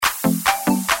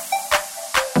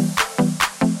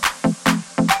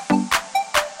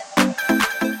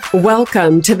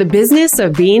Welcome to the business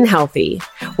of being healthy,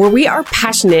 where we are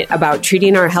passionate about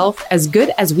treating our health as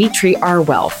good as we treat our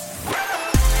wealth.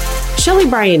 Shelly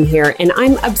Bryan here, and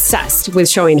I'm obsessed with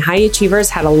showing high achievers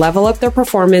how to level up their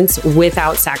performance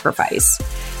without sacrifice.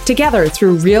 Together,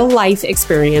 through real life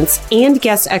experience and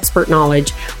guest expert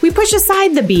knowledge, we push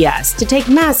aside the BS to take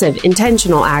massive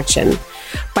intentional action.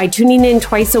 By tuning in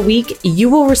twice a week, you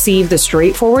will receive the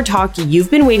straightforward talk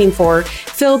you've been waiting for,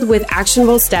 filled with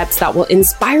actionable steps that will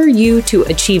inspire you to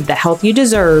achieve the health you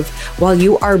deserve while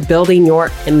you are building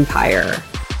your empire.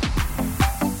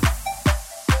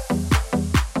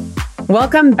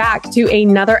 Welcome back to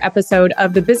another episode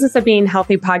of the Business of Being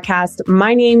Healthy podcast.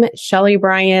 My name is Shelly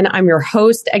Bryan. I'm your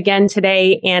host again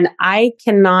today, and I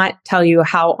cannot tell you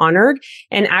how honored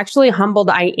and actually humbled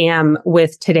I am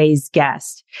with today's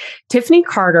guest. Tiffany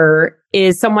Carter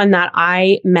is someone that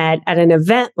I met at an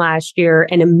event last year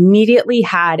and immediately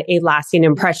had a lasting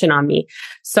impression on me.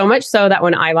 So much so that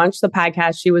when I launched the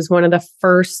podcast, she was one of the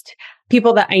first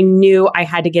people that I knew I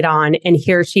had to get on, and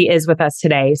here she is with us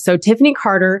today. So Tiffany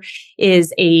Carter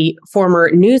is a former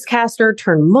newscaster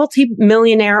turned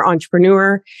multi-millionaire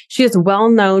entrepreneur. She is well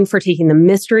known for taking the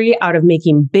mystery out of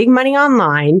making big money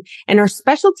online, and her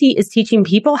specialty is teaching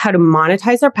people how to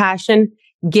monetize their passion,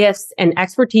 gifts, and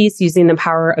expertise using the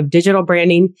power of digital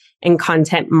branding and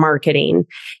content marketing.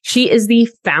 She is the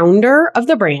founder of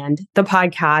the brand, the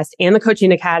podcast, and the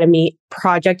coaching academy,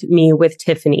 Project Me with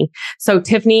Tiffany. So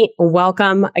Tiffany,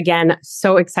 welcome again.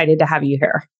 So excited to have you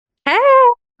here. Hey,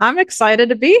 I'm excited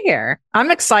to be here.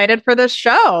 I'm excited for this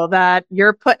show that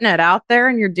you're putting it out there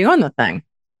and you're doing the thing.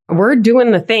 We're doing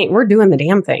the thing. We're doing the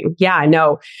damn thing. Yeah, I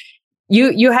know.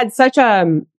 You had such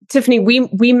a Tiffany,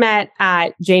 we met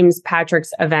at James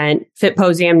Patrick's event,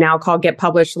 Fitposium, now called Get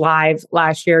Published Live,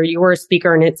 last year. You were a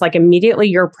speaker, and it's like immediately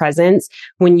your presence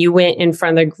when you went in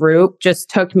front of the group just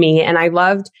took me. And I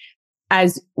loved,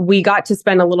 as we got to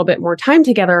spend a little bit more time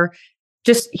together,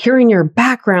 just hearing your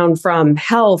background from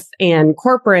health and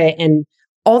corporate and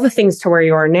all the things to where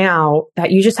you are now,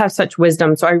 that you just have such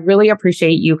wisdom. So I really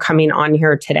appreciate you coming on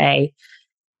here today.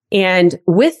 And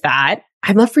with that,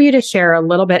 I'd love for you to share a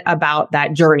little bit about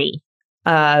that journey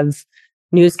of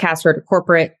newscaster to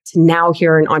corporate to now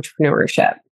here in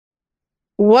entrepreneurship.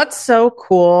 What's so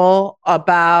cool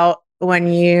about when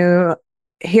you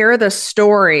hear the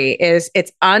story is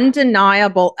it's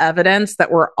undeniable evidence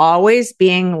that we're always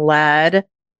being led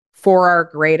for our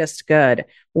greatest good.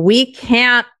 We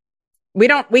can't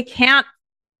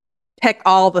pick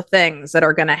all the things that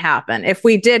are going to happen. If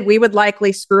we did, we would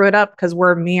likely screw it up because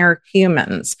we're mere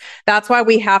humans. That's why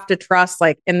we have to trust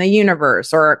like in the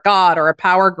universe or God or a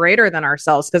power greater than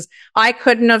ourselves, because I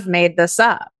couldn't have made this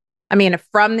up. I mean,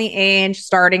 from the age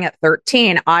starting at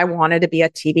 13, I wanted to be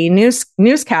a TV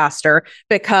newscaster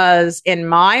because in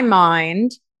my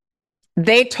mind,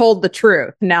 they told the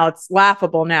truth. Now it's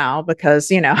laughable now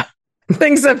because,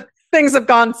 things have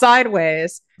gone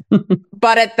sideways.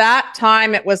 But at that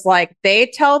time, it was like, they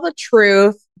tell the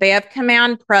truth. They have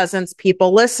command presence.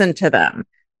 People listen to them.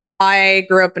 I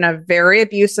grew up in a very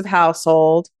abusive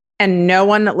household and no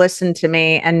one listened to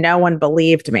me and no one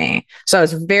believed me. So I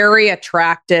was very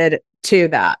attracted to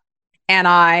that. And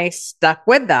I stuck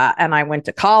with that. And I went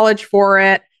to college for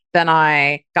it. Then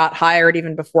I got hired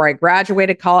even before I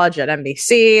graduated college at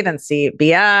NBC, then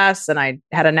CBS, and I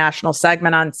had a national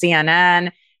segment on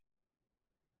CNN.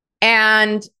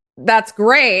 And that's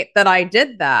great that I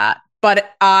did that,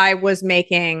 but I was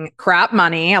making crap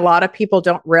money. A lot of people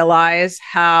don't realize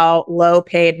how low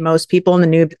paid most people in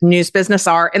the news business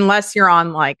are, unless you're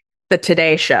on like the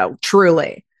Today Show,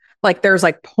 truly. Like there's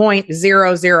like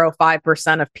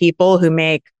 0.005% of people who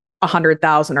make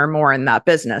 100,000 or more in that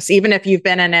business, even if you've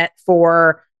been in it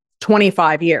for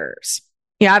 25 years.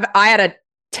 Yeah, I had a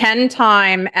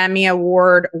 10-time Emmy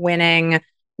Award winning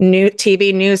new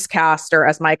TV newscaster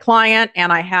as my client,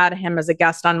 and I had him as a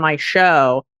guest on my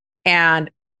show. And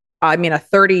I mean, a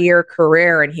 30-year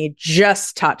career, and he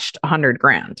just touched 100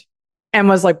 grand and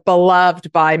was like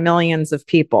beloved by millions of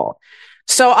people.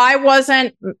 So I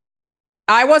wasn't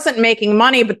making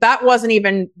money, but that wasn't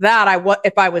even that.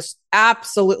 If I was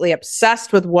absolutely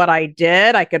obsessed with what I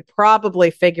did, I could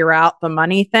probably figure out the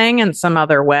money thing in some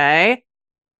other way.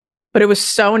 But it was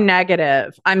so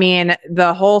negative. I mean,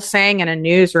 the whole saying in a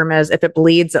newsroom is, if it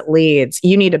bleeds, it leads.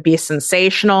 You need to be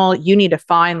sensational. You need to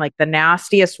find like the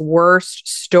nastiest, worst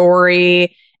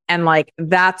story. And like,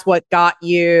 that's what got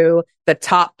you the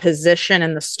top position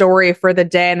in the story for the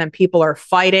day. And then people are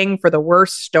fighting for the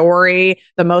worst story,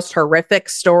 the most horrific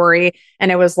story.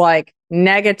 And it was like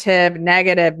negative,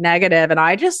 negative, negative. And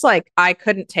I just like, I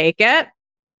couldn't take it,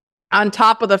 on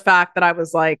top of the fact that I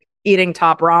was like eating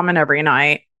top ramen every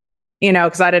night.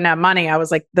 because I didn't have money. I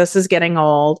was like, this is getting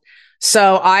old.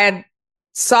 So I had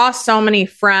saw so many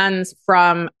friends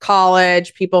from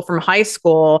college, people from high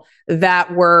school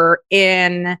that were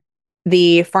in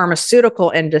the pharmaceutical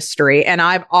industry. And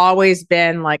I've always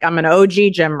been like, I'm an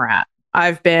OG gym rat.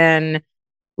 I've been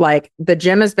like, the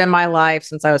gym has been my life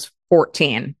since I was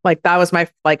 14. Like that was my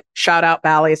shout out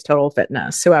Bally's Total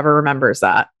Fitness. Whoever remembers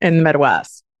that in the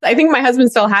Midwest. I think my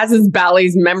husband still has his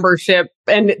Bally's membership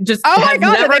and just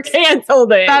never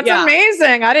canceled it. That's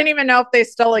amazing. I didn't even know if they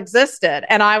still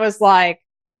existed. And I was like,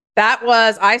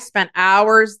 I spent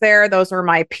hours there. Those were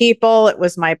my people. It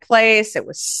was my place. It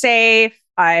was safe.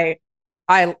 I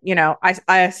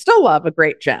still love a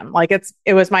great gym. Like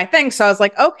it was my thing. So I was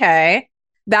like, okay,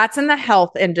 that's in the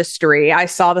health industry. I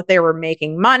saw that they were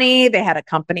making money. They had a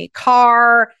company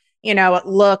car. It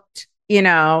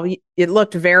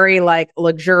looked very like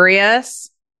luxurious.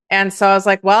 And so I was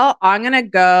like, well, I'm going to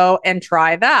go and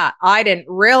try that. I didn't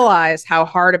realize how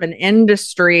hard of an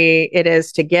industry it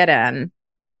is to get in.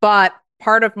 But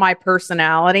part of my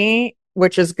personality,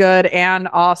 which is good and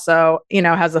also,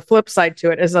 has a flip side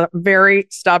to it, is a very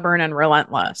stubborn and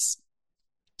relentless.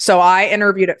 So I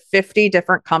interviewed at 50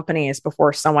 different companies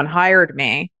before someone hired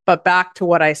me. But back to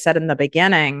what I said in the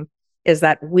beginning is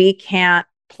that we can't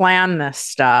plan this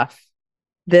stuff.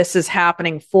 This is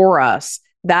happening for us.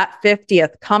 That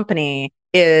 50th company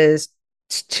is,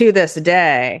 to this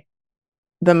day,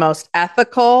 the most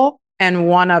ethical and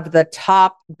one of the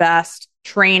top best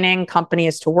training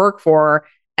companies to work for.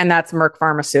 And that's Merck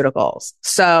Pharmaceuticals.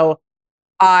 So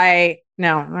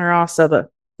they're also the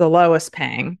lowest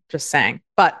paying, just saying,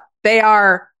 but they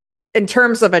are in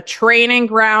terms of a training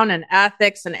ground and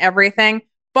ethics and everything.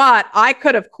 But I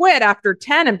could have quit after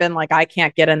 10 and been like, I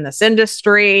can't get in this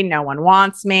industry. No one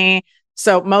wants me.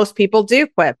 So most people do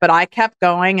quit, but I kept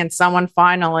going and someone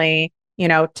finally,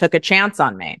 took a chance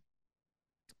on me.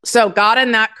 So got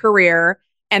in that career.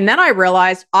 And then I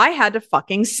realized I had to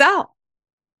fucking sell.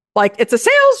 Like it's a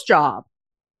sales job.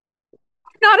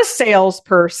 I'm not a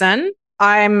salesperson.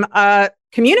 I'm a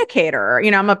communicator.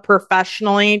 I'm a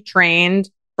professionally trained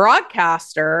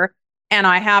broadcaster and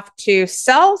I have to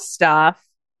sell stuff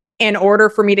in order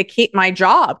for me to keep my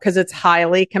job because it's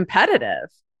highly competitive.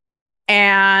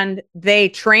 And they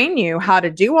train you how to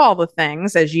do all the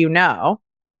things, as you know.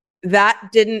 That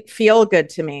didn't feel good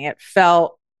to me. It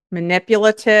felt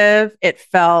manipulative. It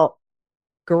felt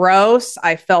gross.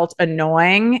 I felt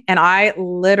annoying. And I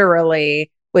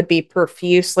literally would be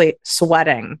profusely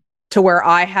sweating to where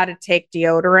I had to take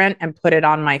deodorant and put it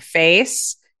on my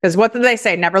face. Because what did they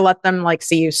say? Never let them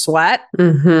see you sweat.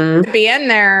 Mm-hmm. I'd be in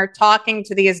there talking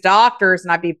to these doctors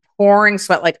and I'd be pouring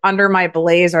sweat under my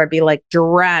blazer. I'd be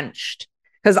drenched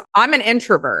because I'm an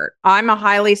introvert. I'm a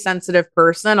highly sensitive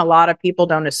person. A lot of people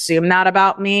don't assume that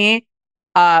about me.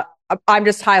 I'm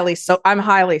just highly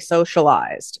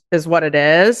socialized is what it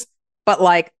is.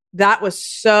 But that was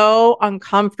so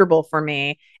uncomfortable for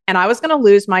me. And I was going to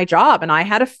lose my job and I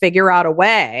had to figure out a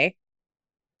way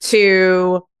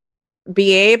to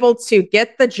be able to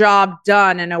get the job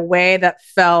done in a way that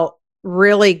felt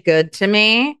really good to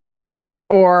me,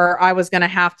 or I was going to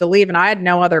have to leave. And I had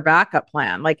no other backup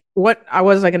plan. What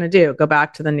was I going to do? Go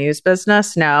back to the news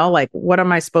business? No. What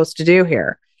am I supposed to do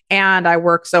here? And I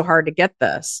worked so hard to get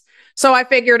this. So I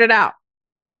figured it out.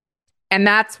 And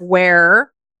that's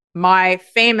where my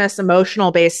famous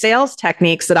emotional based sales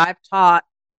techniques that I've taught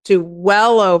to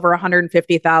well over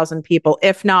 150,000 people,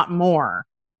 if not more,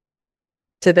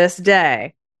 to this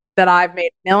day, that I've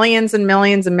made millions and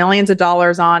millions and millions of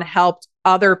dollars on, helped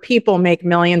other people make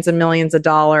millions and millions of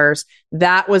dollars.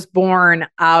 That was born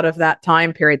out of that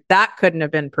time period. That couldn't have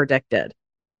been predicted.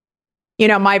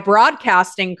 My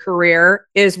broadcasting career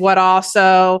is what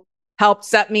also helped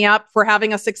set me up for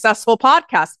having a successful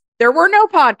podcast. There were no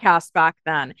podcasts back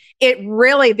then.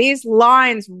 These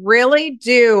lines really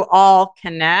do all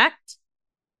connect.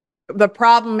 The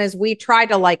problem is we try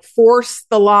to force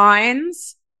the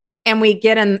lines and we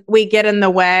get in the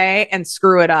way and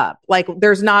screw it up.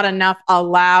 There's not enough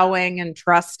allowing and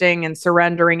trusting and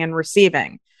surrendering and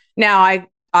receiving. Now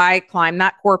I climbed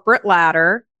that corporate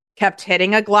ladder, kept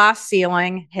hitting a glass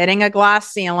ceiling,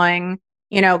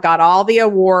 got all the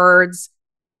awards.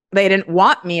 They didn't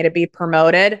want me to be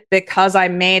promoted because I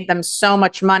made them so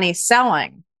much money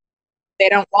selling. They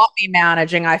don't want me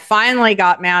managing. I finally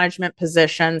got management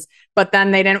positions, but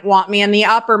then they didn't want me in the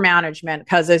upper management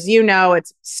because, as you know,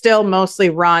 it's still mostly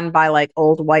run by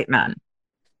old white men.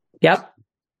 Yep.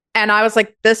 And I was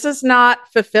like, this is not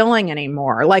fulfilling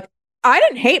anymore. I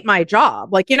didn't hate my job.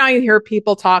 You hear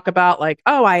people talk about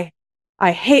oh, I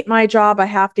hate my job. I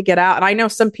have to get out. And I know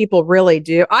some people really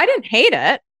do. I didn't hate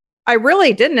it. I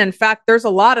really didn't. In fact, there's a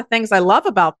lot of things I love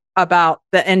about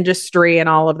the industry and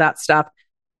all of that stuff.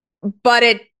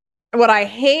 But what I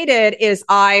hated is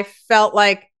I felt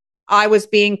like I was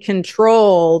being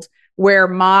controlled where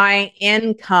my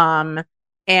income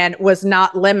and was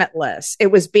not limitless.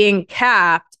 It was being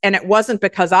capped, and it wasn't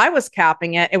because I was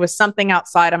capping it. It was something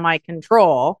outside of my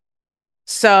control.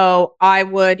 So I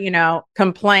would,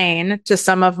 complain to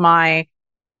some of my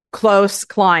close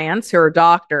clients who are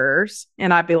doctors,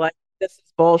 and I'd be like, this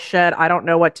is bullshit. I don't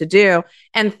know what to do.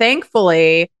 And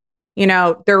thankfully,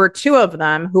 there were two of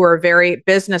them who are very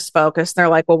business focused. They're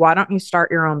like, well, why don't you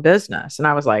start your own business? And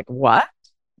I was like, what?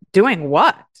 Doing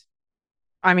what?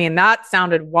 I mean, that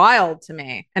sounded wild to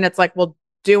me. And it's like, well,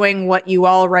 doing what you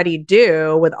already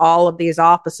do with all of these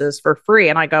offices for free.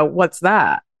 And I go, what's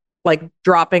that? Like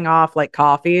dropping off like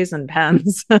coffees and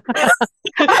pens.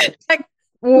 Like,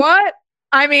 what?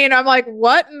 I mean, I'm like,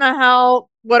 what in the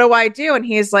hell? What do I do? And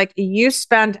he's like, you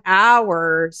spend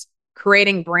hours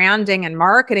creating branding and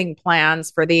marketing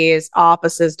plans for these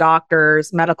offices,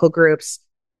 doctors, medical groups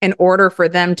in order for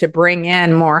them to bring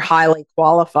in more highly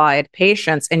qualified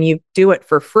patients, and you do it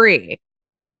for free.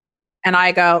 And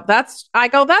I go, that's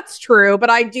true,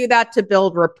 but I do that to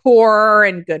build rapport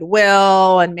and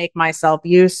goodwill and make myself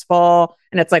useful.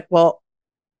 And it's like, well,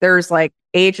 there's like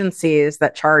agencies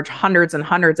that charge hundreds and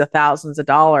hundreds of thousands of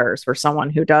dollars for someone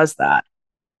who does that.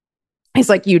 He's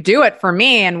like, you do it for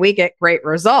me and we get great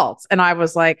results. And I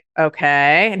was like,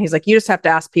 okay. And he's like, you just have to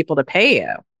ask people to pay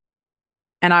you.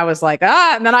 And I was like,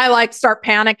 and then I like start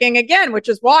panicking again, which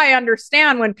is why I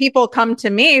understand when people come to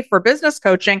me for business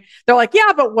coaching, they're like,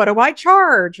 yeah, but what do I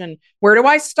charge? And where do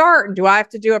I start? And do I have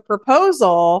to do a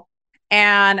proposal?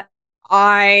 And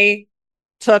I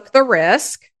took the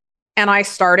risk and I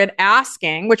started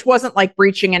asking, which wasn't like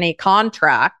breaching any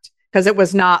contract, because it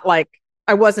was not like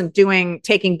I wasn't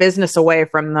taking business away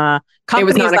from the company. It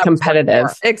was not a competitive.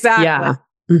 Exactly. Yeah.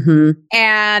 Mm-hmm.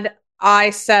 And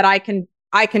I said, I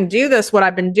can do this, what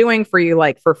I've been doing for you,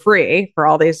 like for free for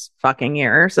all these fucking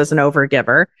years as an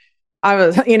overgiver. I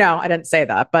was, I didn't say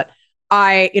that, but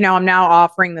I'm now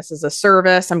offering this as a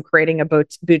service. I'm creating a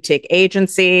boutique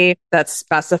agency that's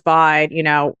specified,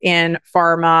 in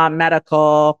pharma,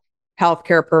 medical,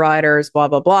 healthcare providers, blah,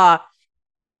 blah, blah.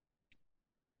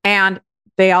 And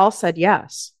they all said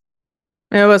yes.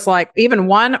 It was like, even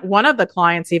one of the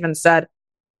clients even said,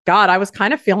 God,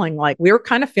 we were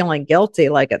kind of feeling guilty.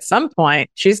 Like at some point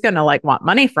she's going to like want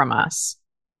money from us.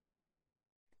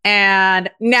 And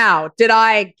now, did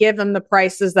I give them the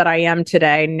prices that I am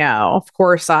today? No, of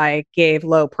course I gave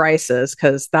low prices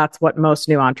because that's what most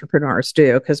new entrepreneurs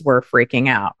do because we're freaking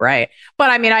out. Right. But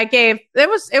I mean,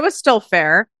 it was still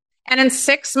fair. And in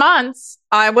 6 months,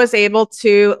 I was able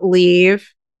to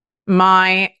leave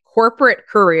my corporate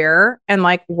career and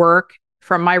like work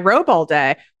from my robe all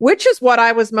day, which is what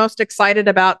I was most excited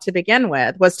about to begin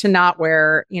with, was to not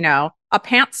wear, a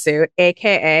pantsuit,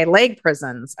 AKA leg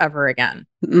prisons ever again.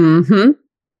 Mm-hmm.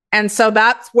 And so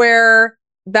that's where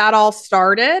that all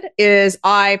started, is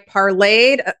I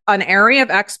parlayed an area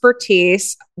of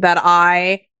expertise that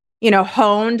I,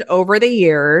 honed over the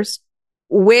years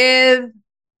with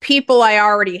people I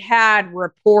already had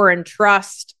rapport and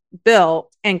trust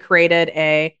built, and created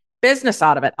a business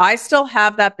out of it. I still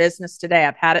have that business today.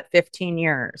 I've had it 15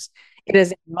 years. It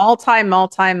is a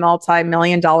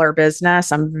multi-million dollar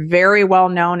business. I'm very well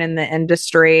known in the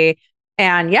industry.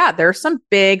 And yeah, there's some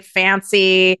big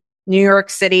fancy New York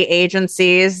City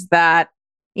agencies that,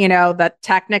 that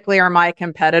technically are my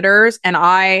competitors. And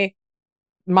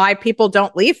my people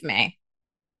don't leave me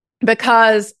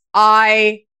because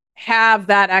I have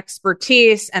that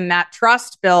expertise and that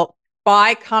trust built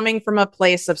by coming from a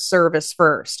place of service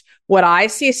first. What I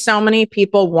see so many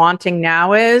people wanting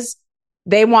now is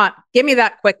give me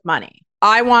that quick money.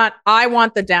 I want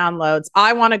the downloads.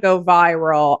 I want to go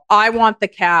viral. I want the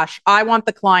cash. I want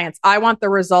the clients. I want the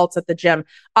results at the gym.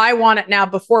 I want it now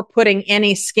before putting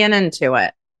any skin into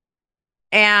it.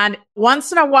 And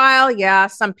once in a while, yeah,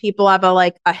 some people have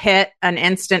an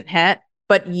instant hit,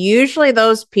 but usually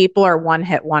those people are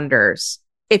one-hit wonders.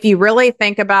 If you really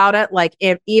think about it, like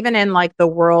even in like the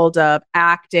world of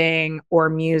acting or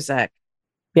music,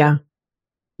 yeah,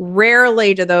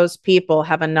 rarely do those people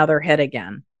have another hit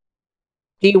again.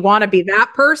 Do you want to be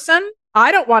that person?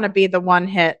 I don't want to be the one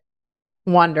hit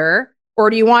wonder. Or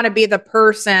do you want to be the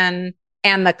person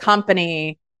and the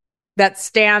company that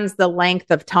stands the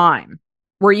length of time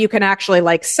where you can actually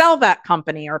like sell that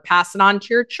company or pass it on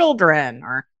to your children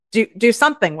or do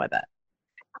something with it?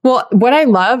 Well, what I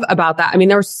love about that, I mean,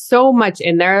 there's so much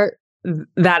in there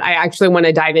that I actually want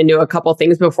to dive into a couple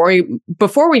things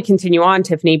before we continue on,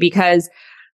 Tiffany, because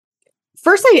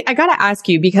first I got to ask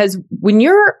you, because when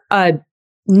you're a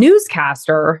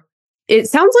newscaster, it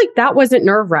sounds like that wasn't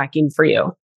nerve-wracking for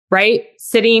you, right?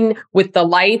 Sitting with the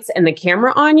lights and the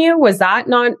camera on you, was that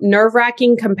not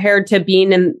nerve-wracking compared to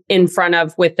being in front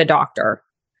of with the doctor?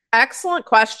 Excellent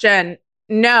question.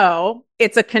 No,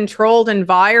 it's a controlled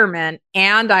environment,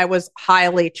 and I was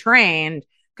highly trained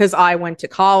because I went to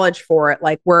college for it.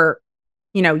 Like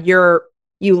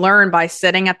you learn by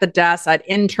sitting at the desk at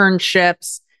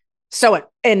internships. So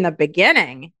in the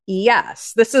beginning,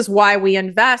 yes, this is why we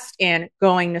invest in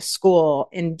going to school,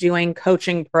 in doing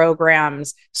coaching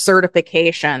programs,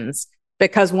 certifications,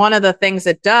 because one of the things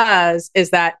it does is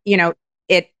that,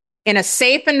 it in a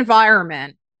safe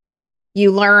environment, you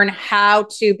learn how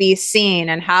to be seen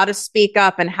and how to speak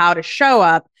up and how to show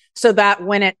up so that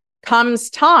when it comes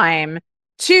time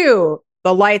to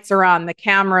the lights are on, the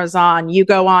camera's on, you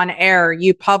go on air,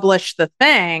 you publish the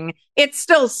thing, it's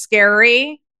still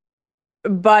scary,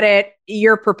 but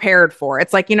you're prepared for it.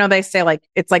 It's like, they say like,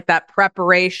 it's like that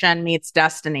preparation meets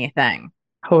destiny thing.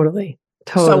 Totally.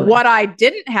 So what I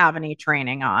didn't have any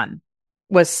training on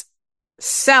was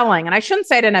selling. And I shouldn't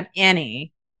say I didn't have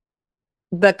any.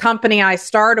 The company I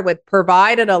started with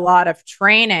provided a lot of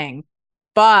training,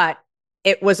 but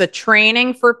it was a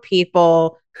training for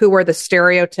people who were the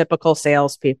stereotypical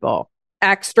salespeople,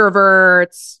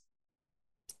 extroverts,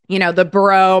 the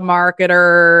bro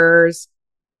marketers.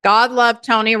 God love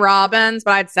Tony Robbins,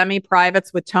 but I had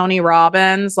semi-privates with Tony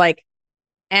Robbins.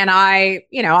 And I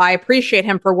appreciate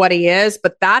him for what he is,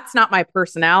 but that's not my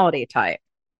personality type.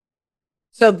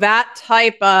 So that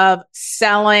type of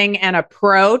selling and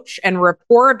approach and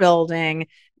rapport building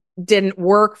didn't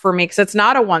work for me because it's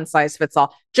not a one size fits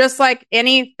all. Just like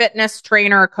any fitness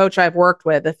trainer or coach I've worked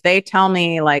with, if they tell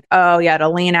me like, oh yeah, to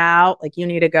lean out, like you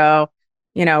need to go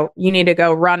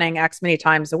running X many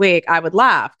times a week, I would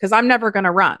laugh because I'm never going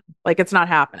to run. Like it's not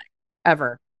happening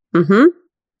ever. Mm-hmm.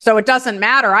 So it doesn't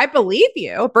matter. I believe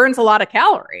you. It burns a lot of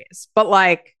calories, but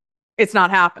like it's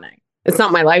not happening. It's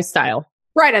not my lifestyle.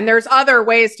 Right. And there's other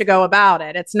ways to go about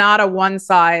it. It's not a one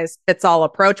size fits all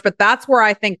approach, but that's where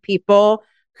I think people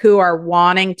who are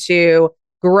wanting to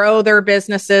grow their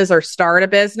businesses or start a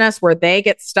business where they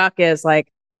get stuck is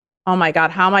like, oh my God,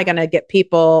 how am I going to get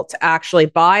people to actually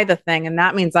buy the thing? And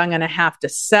that means I'm going to have to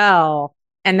sell.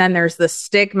 And then there's the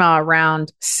stigma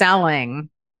around selling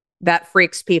that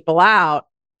freaks people out.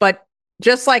 But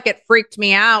just like it freaked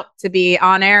me out to be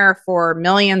on air for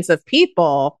millions of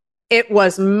people, it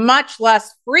was much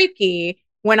less freaky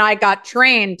when I got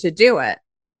trained to do it.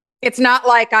 It's not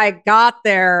like I got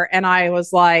there and I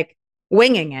was like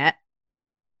winging it.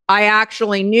 I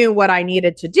actually knew what I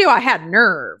needed to do. I had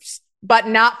nerves, but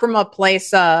not from a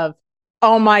place of,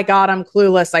 oh my God, I'm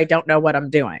clueless. I don't know what I'm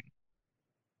doing.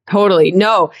 Totally.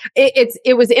 No,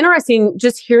 it was interesting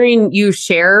just hearing you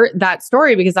share that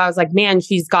story because I was like, man,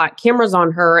 she's got cameras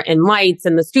on her and lights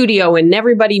in the studio and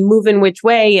everybody moving which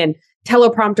way and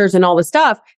teleprompters and all the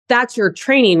stuff. That's your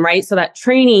training, right? So that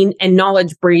training and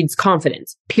knowledge breeds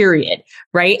confidence, period.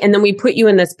 Right. And then we put you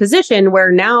in this position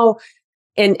where now,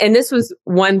 and this was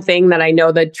one thing that I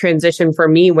know the transition for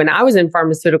me when I was in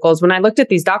pharmaceuticals, when I looked at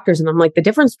these doctors and I'm like, the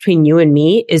difference between you and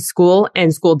me is school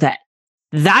and school debt.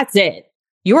 That's it.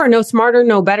 You are no smarter,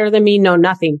 no better than me, no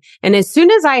nothing. And as soon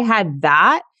as I had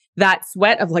that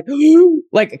sweat of like,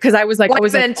 cause I was like,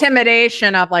 the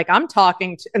intimidation of like, I'm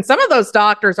talking to, and some of those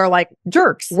doctors are like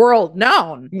jerks, world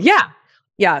known. Yeah.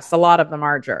 Yes. A lot of them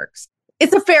are jerks.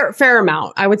 It's a fair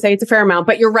amount. I would say it's a fair amount,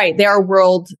 but you're right. They are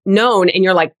world known. And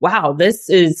you're like, wow, this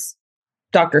is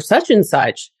Dr. Such and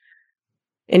such.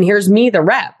 And here's me, the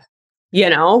rep,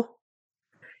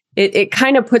 It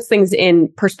kind of puts things in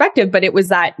perspective, but it was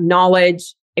that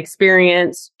knowledge,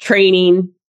 experience,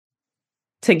 training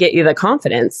to get you the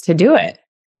confidence to do it.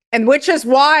 And which is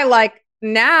why, like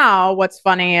now, what's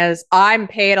funny is I'm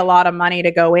paid a lot of money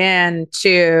to go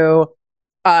into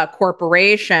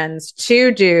corporations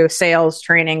to do sales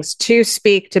trainings, to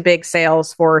speak to big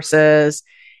sales forces.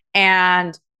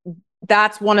 And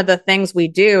that's one of the things we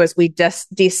do is we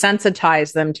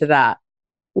desensitize them to that.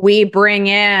 We bring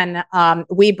in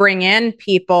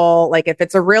people, like if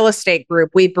it's a real estate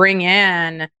group, we bring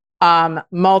in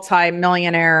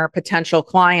multi-millionaire potential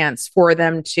clients for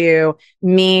them to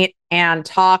meet and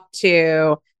talk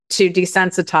to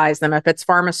desensitize them. If it's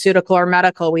pharmaceutical or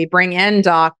medical, we bring in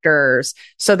doctors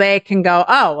so they can go,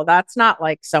 oh, well, that's not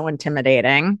like so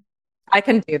intimidating. I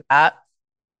can do that.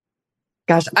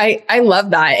 Gosh, I love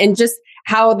that. And just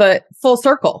how the full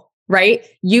circle, right?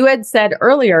 You had said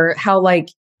earlier how like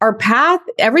our path,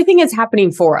 everything is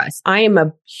happening for us. I am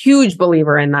a huge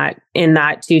believer in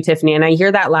that too, Tiffany. And I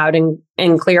hear that loud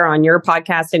and clear on your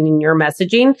podcast and in your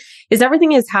messaging, is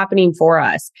everything is happening for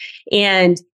us.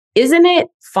 And isn't it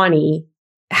funny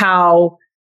how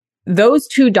those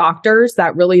two doctors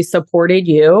that really supported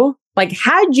you, like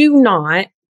had you not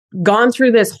gone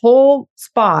through this whole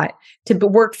spot to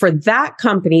work for that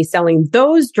company selling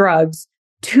those drugs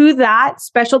to that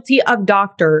specialty of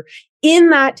doctor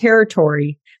in that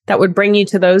territory, that would bring you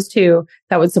to those two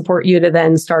that would support you to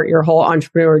then start your whole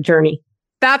entrepreneur journey.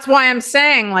 That's why I'm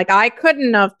saying, like, I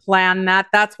couldn't have planned that.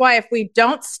 That's why if we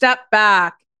don't step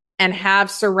back and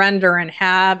have surrender and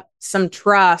have some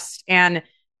trust and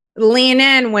lean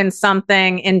in when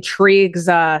something intrigues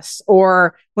us,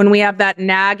 or when we have that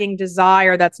nagging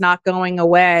desire that's not going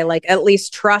away, like at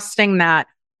least trusting that,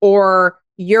 or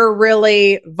you're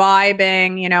really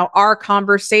vibing, our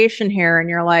conversation here. And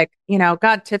you're like,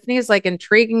 God, Tiffany is like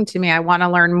intriguing to me. I want to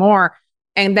learn more.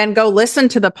 And then go listen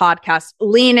to the podcast,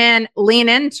 lean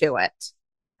into it.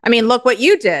 I mean, look what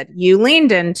you did. You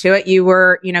leaned into it. You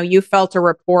were, you felt a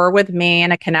rapport with me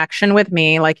and a connection with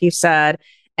me, like you said,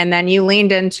 and then you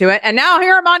leaned into it. And now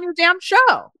here I'm on your damn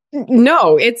show.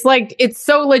 No, it's like, it's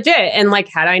so legit. And like,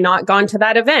 had I not gone to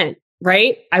that event,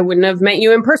 right, I wouldn't have met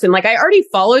you in person. Like I already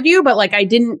followed you, but like I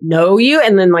didn't know you.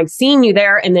 And then like seeing you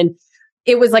there, and then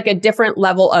it was like a different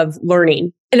level of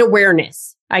learning and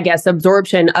awareness, I guess,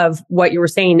 absorption of what you were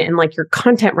saying. And like your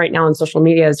content right now on social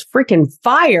media is freaking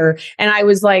fire. And I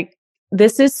was like,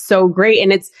 this is so great.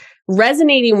 And it's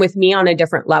resonating with me on a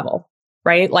different level,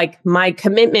 right? Like my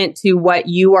commitment to what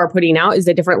you are putting out is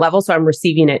a different level. So I'm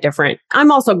receiving it different.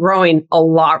 I'm also growing a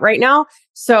lot right now.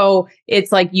 So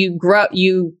it's like you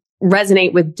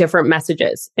resonate with different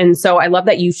messages. And so I love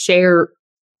that you share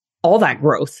all that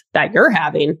growth that you're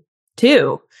having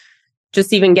too,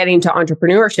 just even getting to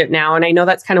entrepreneurship now. And I know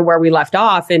that's kind of where we left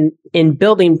off in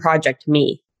building Project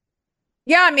Me.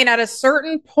 Yeah. I mean, at a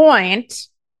certain point,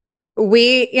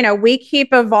 we keep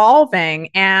evolving.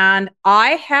 And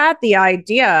I had the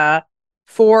idea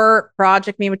for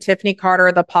Project Me with Tiffany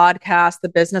Carter, the podcast, the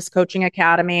Business Coaching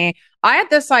Academy. I had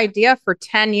this idea for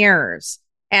 10 years.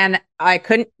 And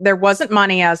there wasn't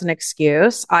money as an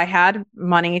excuse. I had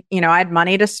money, I had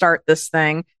money to start this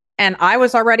thing, and I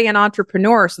was already an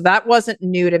entrepreneur. So that wasn't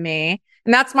new to me.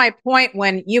 And that's my point.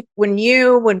 When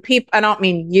people, I don't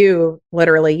mean you,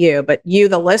 literally you, but you,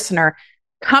 the listener,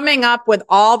 coming up with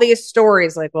all these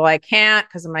stories like, well, I can't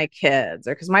because of my kids,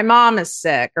 or because my mom is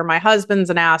sick, or my husband's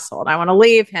an asshole and I want to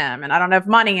leave him and I don't have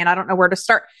money and I don't know where to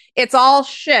start. It's all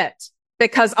shit,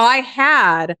 because I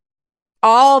had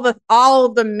all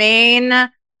of the main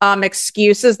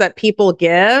excuses that people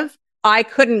give. I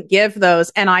couldn't give those,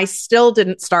 and I still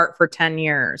didn't start for 10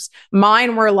 years.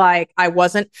 Mine were like, I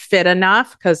wasn't fit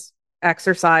enough, because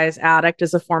exercise addict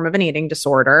is a form of an eating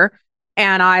disorder.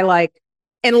 And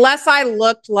unless I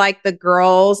looked like the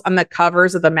girls on the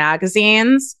covers of the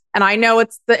magazines, and I know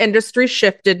the industry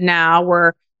shifted now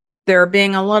where they're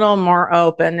being a little more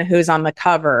open who's on the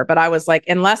cover. But I was like,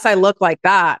 unless I look like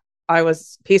that, I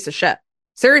was a piece of shit.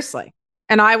 Seriously.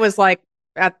 And I was like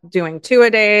doing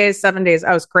 2-a-days, 7 days.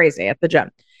 I was crazy at the gym.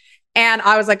 And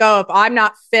I was like, oh, if I'm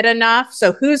not fit enough,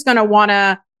 so who's going to want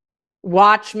to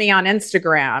watch me on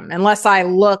Instagram unless I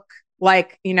look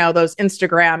like, those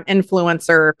Instagram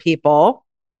influencer people?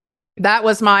 That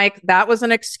was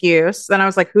an excuse. Then I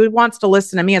was like, who wants to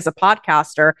listen to me as a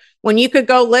podcaster when you could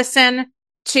go listen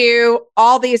to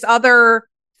all these other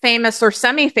famous or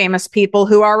semi-famous people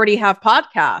who already have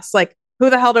podcasts? Like, who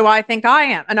the hell do I think I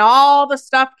am? And all the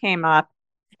stuff came up.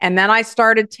 And then I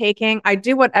started I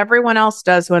do what everyone else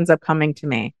does who ends up coming to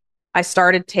me. I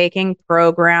started taking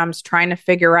programs, trying to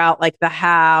figure out like the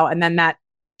how. And then that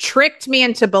tricked me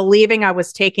into believing I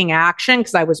was taking action,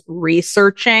 because I was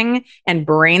researching and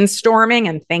brainstorming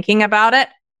and thinking about it.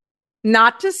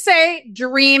 Not to say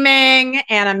dreaming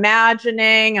and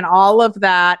imagining and all of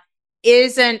that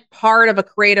isn't part of a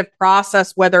creative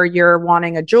process, whether you're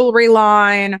wanting a jewelry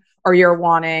line or you're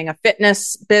wanting a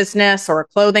fitness business or a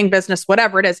clothing business,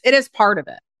 whatever it is part of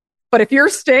it. But if you're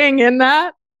staying in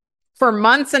that for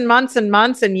months and months and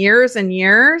months and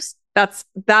years, that's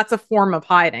a form of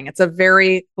hiding. It's a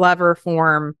very clever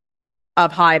form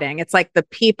of hiding. It's like the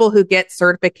people who get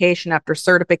certification after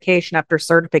certification after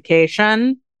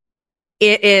certification.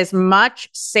 It is much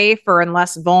safer and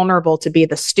less vulnerable to be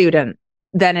the student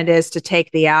than it is to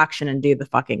take the action and do the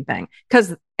fucking thing.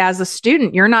 Because as a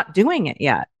student, you're not doing it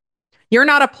yet. You're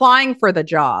not applying for the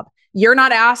job. You're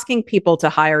not asking people to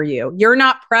hire you. You're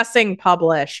not pressing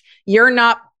publish. You're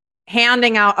not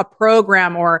handing out a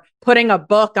program or putting a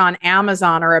book on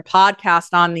Amazon or a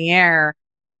podcast on the air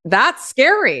That's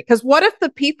scary because what if the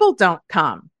people don't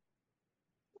come?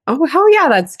 Oh, hell yeah,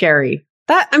 that's scary.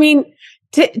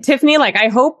 Tiffany, like, I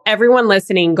hope everyone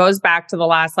listening goes back to the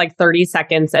last like 30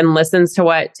 seconds and listens to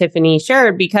what Tiffany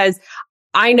shared, because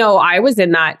I know I was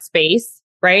in that space,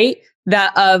 right?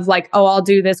 That of like, oh, I'll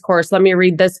do this course. Let me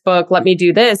read this book. Let me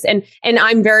do this. And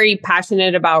I'm very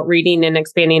passionate about reading and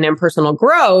expanding and personal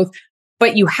growth,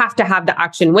 but you have to have the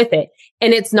action with it.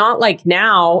 And it's not like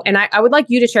now, and I would like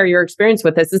you to share your experience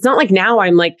with this. It's not like now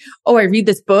I'm like, oh, I read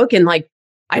this book and like,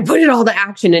 I put it all to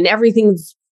action and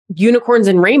everything's unicorns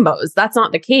and rainbows. That's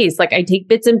not the case. Like, I take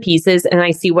bits and pieces and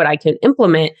I see what I can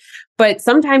implement. But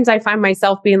sometimes I find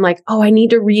myself being like, oh, I need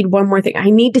to read one more thing. I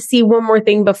need to see one more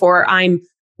thing before I'm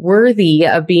worthy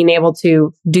of being able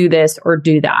to do this or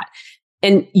do that.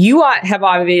 And you have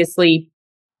obviously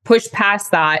pushed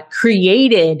past that,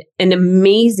 created an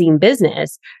amazing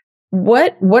business.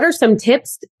 What are some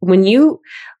tips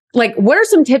what are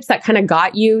some tips that kind of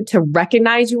got you to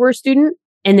recognize you were a student?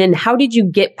 And then how did you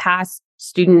get past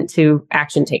student to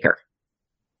action taker?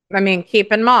 I mean,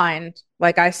 keep in mind,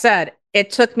 like I said, it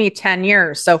took me 10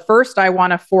 years. So first I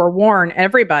want to forewarn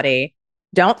everybody,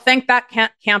 don't think that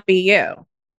can't be you.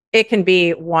 It can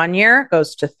be 1 year,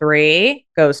 goes to 3,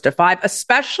 goes to 5,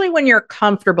 especially when you're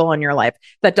comfortable in your life.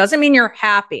 That doesn't mean you're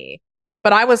happy,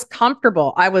 but I was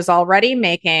comfortable. I was already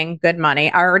making good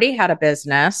money. I already had a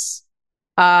business.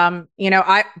 But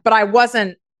I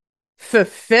wasn't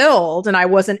fulfilled and I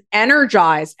wasn't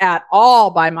energized at all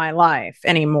by my life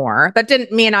anymore. That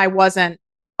didn't mean I wasn't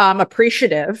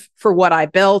appreciative for what I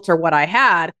built or what I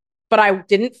had, but I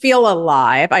didn't feel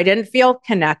alive. I didn't feel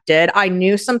connected. I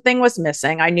knew something was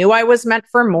missing. I knew I was meant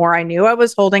for more. I knew I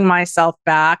was holding myself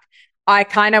back. I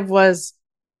kind of was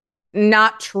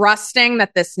not trusting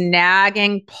that this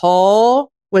nagging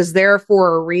pull was there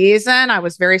for a reason. I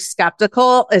was very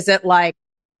skeptical. Is it like,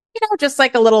 just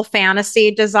like a little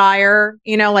fantasy desire,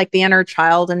 like the inner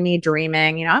child in me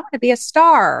dreaming, I want to be a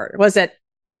star. Was it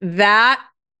that,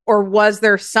 or was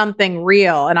there something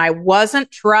real? And I wasn't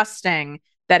trusting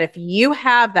that if you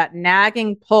have that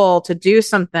nagging pull to do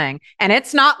something and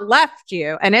it's not left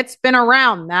you and it's been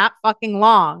around that fucking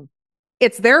long,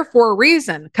 it's there for a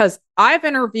reason. Because I've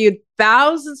interviewed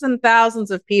thousands and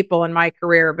thousands of people in my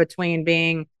career between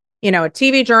being, a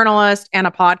TV journalist and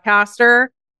a podcaster.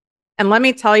 And let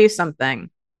me tell you something,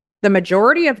 the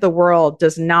majority of the world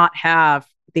does not have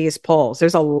these pulls.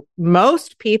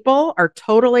 Most people are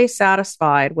totally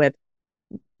satisfied with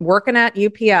working at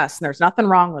UPS, and there's nothing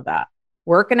wrong with that.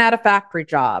 Working at a factory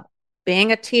job,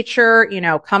 being a teacher,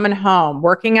 coming home,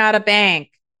 working at a bank,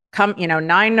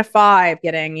 9 to 5,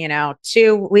 getting,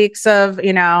 2 weeks of,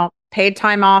 paid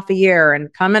time off a year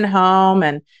and coming home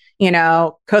and,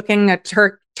 cooking a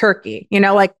turkey,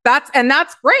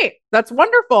 that's great. That's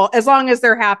wonderful. As long as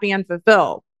they're happy and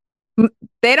fulfilled.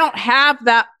 They don't have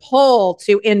that pull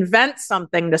to invent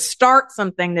something, to start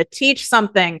something, to teach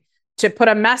something, to put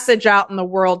a message out in the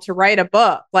world, to write a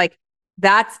book. Like,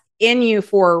 that's in you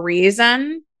for a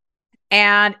reason.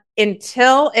 And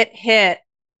until it hit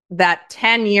that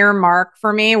 10-year mark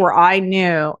for me, where I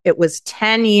knew it was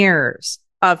 10 years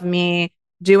of me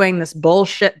doing this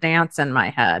bullshit dance in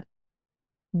my head,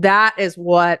 that is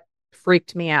what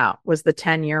freaked me out, was the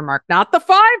 10-year mark, not the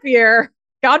 5-year,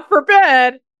 God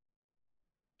forbid.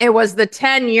 It was the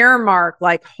 10-year mark.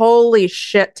 Like, holy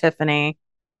shit, Tiffany,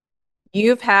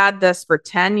 you've had this for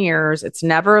 10 years. It's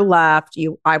never left.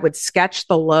 I would sketch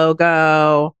the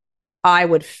logo. I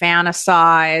would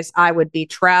fantasize. I would be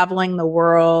traveling the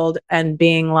world and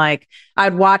being like,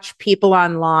 I'd watch people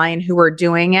online who were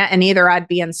doing it, and either I'd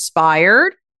be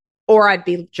inspired or I'd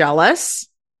be jealous.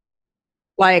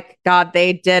 Like, God,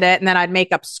 they did it. And then I'd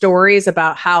make up stories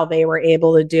about how they were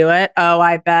able to do it. Oh,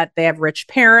 I bet they have rich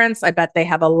parents. I bet they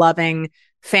have a loving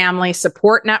family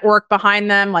support network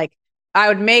behind them. Like, I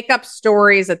would make up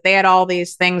stories that they had all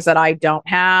these things that I don't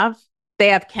have. They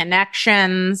have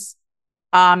connections.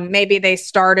 Maybe they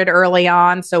started early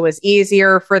on, so it was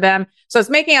easier for them. So it's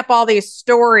making up all these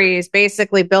stories,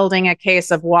 basically building a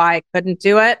case of why I couldn't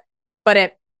do it. But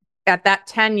at that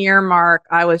 10-year mark,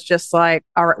 I was just like,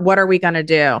 all right, what are we going to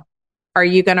do? Are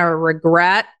you going to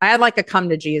regret? I had like a come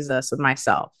to Jesus with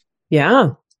myself.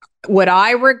 Yeah. Would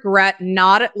I regret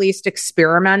not at least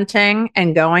experimenting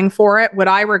and going for it? Would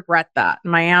I regret that?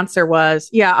 My answer was,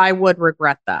 yeah, I would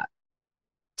regret that.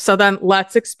 So then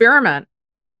let's experiment.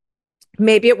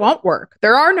 Maybe it won't work.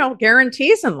 There are no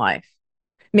guarantees in life.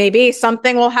 Maybe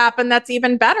something will happen that's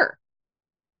even better.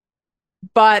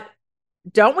 But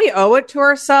don't we owe it to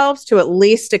ourselves to at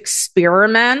least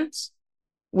experiment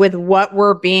with what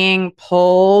we're being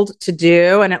pulled to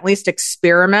do and at least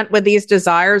experiment with these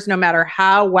desires, no matter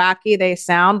how wacky they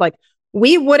sound, like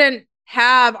we wouldn't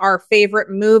have our favorite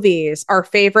movies, our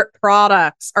favorite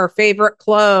products, our favorite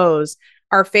clothes,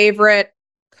 our favorite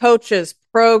coaches,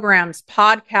 programs,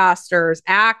 podcasters,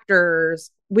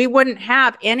 actors. We wouldn't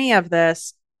have any of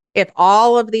this if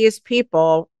all of these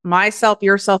people, myself,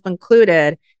 yourself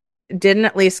included, didn't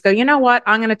at least go, you know what?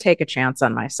 I'm going to take a chance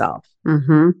on myself.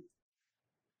 Mm-hmm.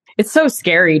 It's so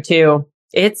scary too.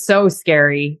 It's so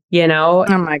scary, Oh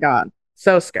my God.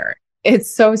 So scary.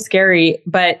 It's so scary,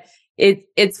 but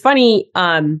it's funny.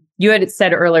 You had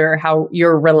said earlier how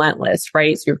you're relentless,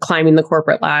 right? So you're climbing the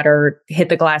corporate ladder, hit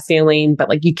the glass ceiling, but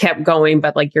like you kept going,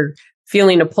 but like you're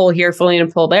feeling a pull here, feeling a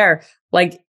pull there.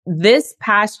 Like this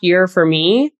past year for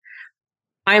me,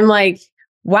 I'm like,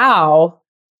 wow,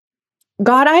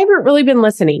 God, I haven't really been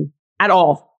listening at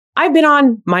all. I've been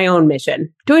on my own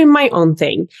mission, doing my own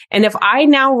thing. And if I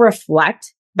now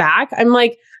reflect back, I'm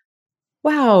like,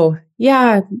 wow,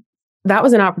 yeah, that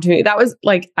was an opportunity. That was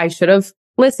like, I should have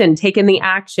listened, taken the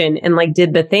action and like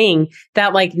did the thing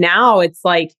that like now it's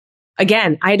like,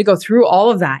 again, I had to go through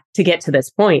all of that to get to this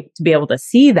point to be able to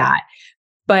see that.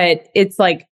 But it's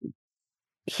like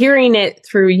hearing it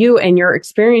through you and your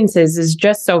experiences is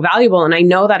just so valuable. And I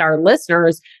know that our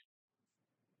listeners,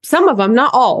 some of them,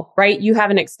 not all, right? You have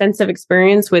an extensive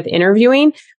experience with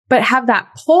interviewing, but have that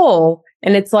pull.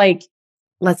 And it's like,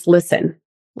 let's listen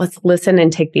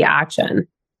and take the action.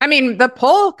 I mean, the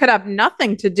pull could have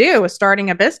nothing to do with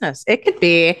starting a business. It could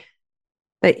be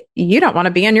that you don't want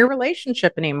to be in your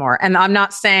relationship anymore. And I'm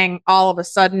not saying all of a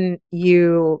sudden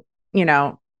you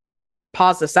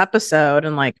pause this episode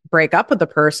and like break up with the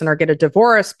person or get a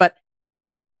divorce, but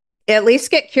at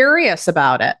least get curious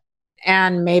about it.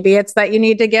 And maybe it's that you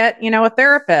need to get, a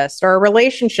therapist or a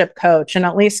relationship coach and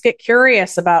at least get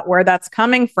curious about where that's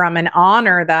coming from and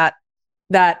honor that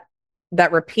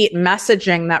repeat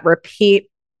messaging, that repeat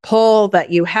pull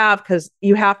that you have, because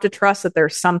you have to trust that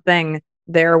there's something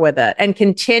there with it. And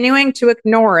continuing to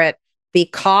ignore it, the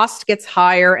cost gets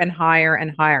higher and higher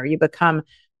and higher. You become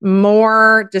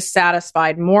more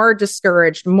dissatisfied, more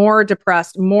discouraged, more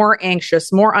depressed, more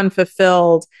anxious, more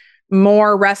unfulfilled,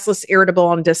 more restless,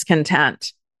 irritable, and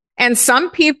discontent. And some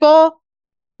people,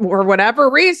 for whatever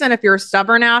reason, if you're a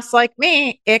stubborn ass like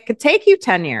me, it could take you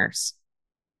 10 years.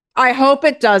 I hope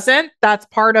it doesn't. That's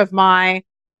part of my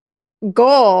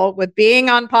goal with being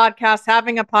on podcasts,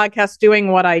 having a podcast,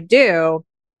 doing what I do.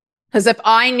 Because if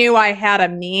I knew I had a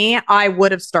me, I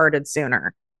would have started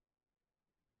sooner.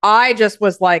 I just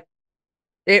was like,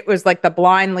 it was like the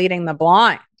blind leading the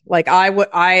blind. Like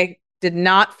I did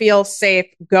not feel safe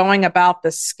going about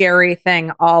this scary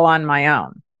thing all on my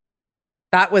own.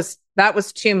 That was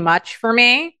too much for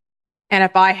me. And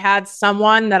if I had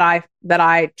someone that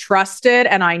I trusted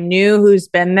and I knew who's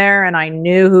been there and I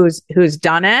knew who's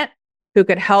done it, who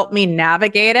could help me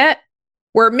navigate it,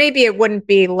 where maybe it wouldn't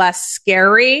be less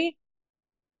scary,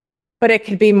 but it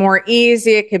could be more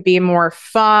easy. It could be more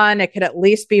fun. It could at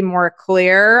least be more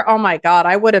clear. Oh my God,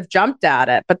 I would have jumped at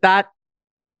it, but that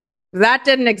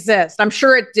didn't exist. I'm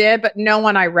sure it did, but no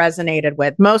one I resonated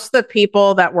with. Most of the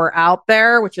people that were out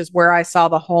there, which is where I saw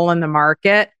the hole in the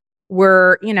market,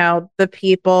 were, the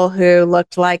people who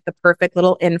looked like the perfect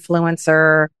little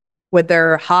influencer with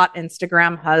their hot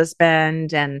Instagram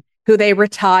husband and who they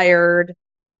retired,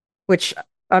 which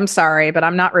I'm sorry, but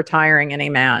I'm not retiring any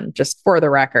man, just for the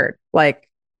record. Like,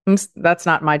 that's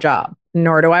not my job,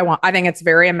 nor do I want. I think it's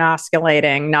very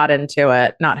emasculating, not into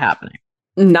it, not happening.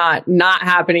 Not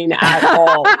happening at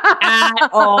all, at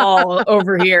all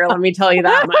over here. Let me tell you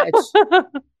that much.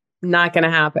 Not going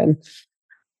to happen.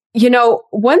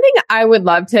 One thing I would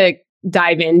love to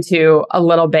dive into a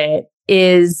little bit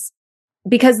is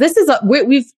because this is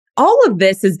all of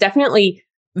this is definitely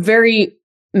very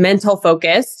mental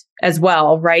focused as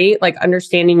well, right? Like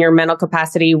understanding your mental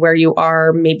capacity, where you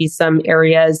are, maybe some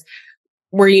areas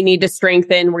where you need to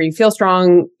strengthen, where you feel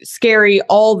strong, scary,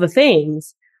 all the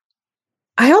things.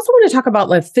 I also want to talk about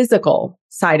the physical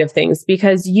side of things,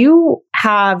 because you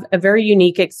have a very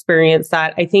unique experience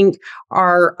that I think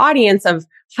our audience of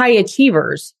high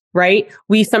achievers, right?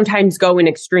 We sometimes go in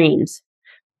extremes.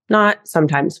 Not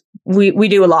sometimes. We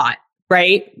do a lot,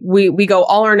 right? We go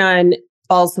all or none,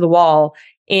 balls to the wall.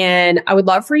 And I would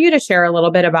love for you to share a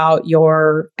little bit about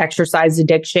your exercise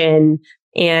addiction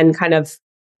and kind of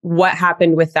what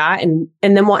happened with that. And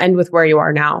then we'll end with where you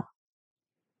are now.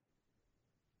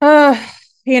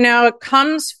 It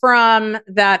comes from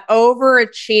that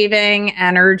overachieving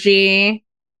energy.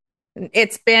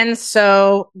 It's been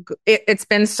so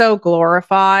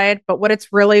glorified, but what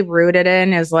it's really rooted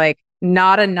in is like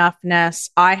not enoughness.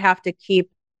 I have to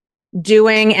keep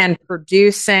doing and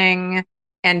producing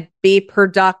and be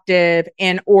productive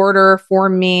in order for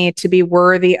me to be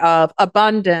worthy of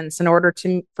abundance, in order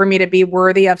for me to be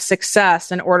worthy of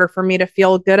success, in order for me to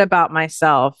feel good about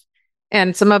myself.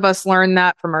 And some of us learned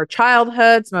that from our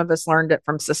childhood. Some of us learned it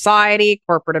from society,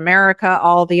 corporate America,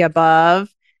 all the above.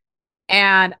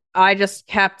 And I just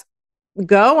kept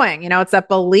going. It's that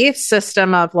belief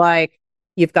system of like,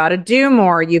 you've got to do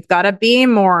more, you've got to be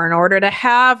more in order to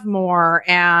have more.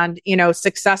 And,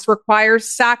 success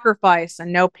requires sacrifice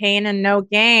and no pain and no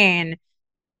gain.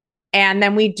 And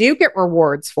then we do get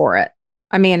rewards for it.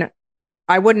 I mean,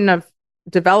 I wouldn't have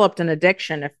developed an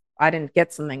addiction if I didn't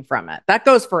get something from it. That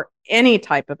goes for any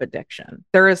type of addiction.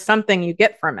 There is something you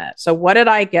get from it. So what did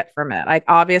I get from it? I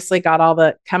obviously got all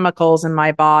the chemicals in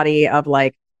my body of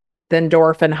like the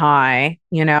endorphin high,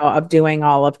 of doing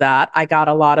all of that. I got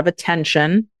a lot of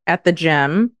attention at the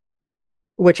gym,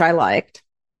 which I liked.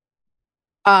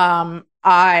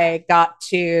 I got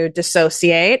to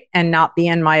dissociate and not be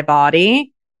in my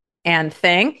body and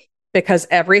think, because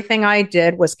everything I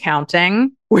did was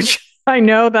counting, which I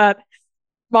know that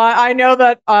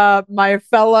my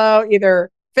fellow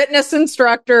either fitness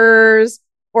instructors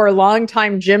or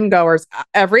longtime gym goers,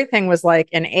 everything was like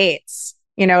in eights.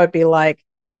 It'd be like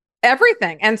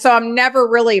everything. And so I'm never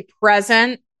really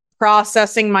present,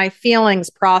 processing my feelings,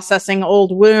 processing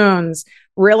old wounds,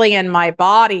 really in my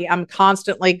body. I'm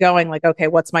constantly going like, okay,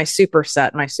 what's my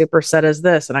superset? My superset is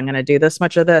this, and I'm going to do this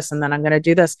much of this, and then I'm going to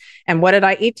do this. And what did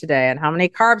I eat today? And how many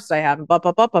carbs did I have? And blah,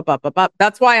 blah, blah, blah, blah, blah, blah.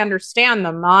 That's why I understand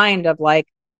the mind of like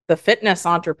the fitness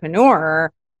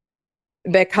entrepreneur,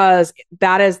 because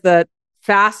that is the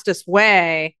fastest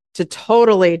way to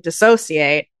totally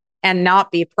dissociate and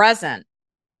not be present.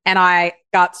 And I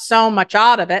got so much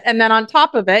out of it. And then on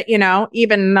top of it,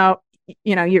 even though,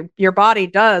 your body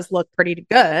does look pretty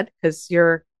good because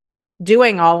you're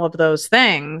doing all of those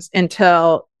things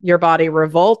until your body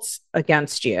revolts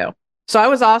against you. So I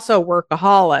was also a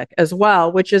workaholic as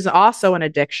well, which is also an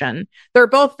addiction. They're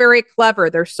both very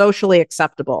clever. They're socially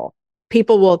acceptable.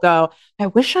 People will go, I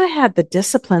wish I had the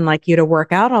discipline like you to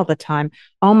work out all the time.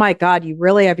 Oh my God, you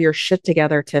really have your shit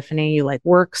together, Tiffany. You like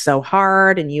work so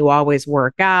hard and you always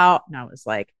work out. And I was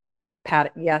like,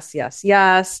 Pat, yes, yes,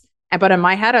 yes. But in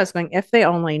my head, I was going, if they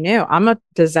only knew, I'm a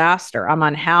disaster. I'm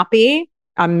unhappy.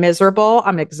 I'm miserable.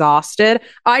 I'm exhausted.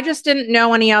 I just didn't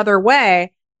know any other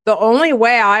way. The only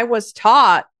way I was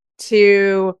taught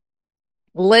to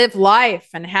live life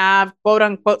and have quote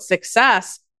unquote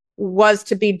success was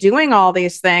to be doing all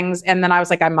these things. And then I was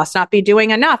like, I must not be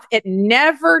doing enough. It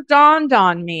never dawned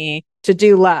on me to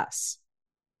do less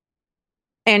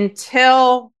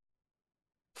until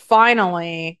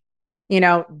finally,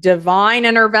 divine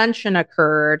intervention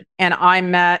occurred. And I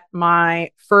met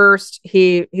my first,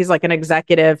 he's like an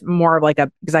executive, more of like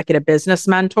a executive business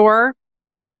mentor.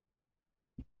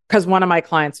 Because one of my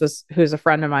clients who's a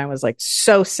friend of mine, was like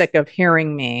so sick of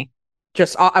hearing me.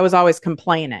 I was always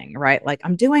complaining, right? Like,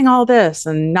 I'm doing all this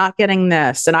and not getting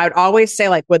this. And I would always say,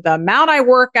 like, with the amount I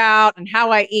work out and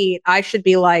how I eat, I should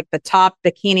be like the top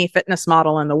bikini fitness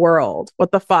model in the world.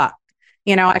 What the fuck?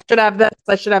 I should have this,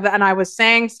 I should have that. And I was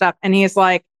saying stuff. And he's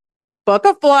like, book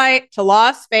a flight to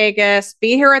Las Vegas,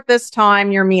 be here at this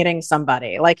time, you're meeting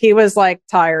somebody. Like, he was like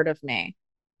tired of me.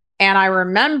 And I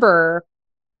remember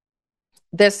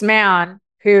this man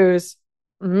who's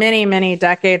many, many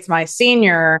decades my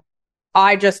senior,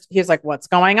 he's like, what's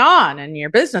going on in your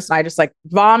business? And I just like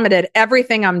vomited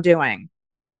everything I'm doing,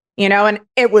 and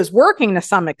it was working to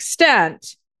some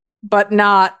extent, but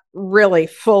not really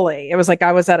fully. It was like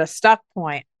I was at a stuck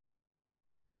point.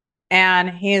 And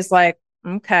he's like,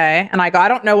 okay. And I go, I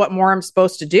don't know what more I'm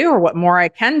supposed to do or what more I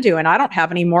can do. And I don't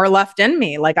have any more left in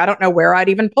me. Like, I don't know where I'd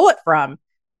even pull it from.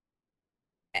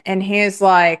 And he's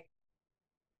like,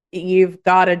 you've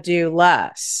got to do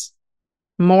less.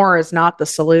 More is not the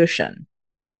solution.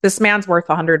 This man's worth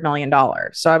 $100 million.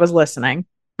 So I was listening.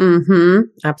 Mm-hmm.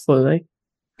 Absolutely.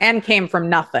 And came from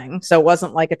nothing. So it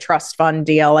wasn't like a trust fund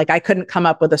deal. Like, I couldn't come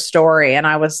up with a story. And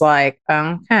I was like,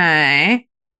 okay.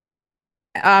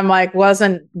 I'm like,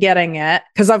 wasn't getting it.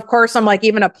 Cause of course I'm like,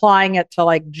 even applying it to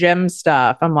like gym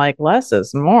stuff. I'm like, less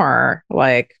is more.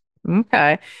 Like,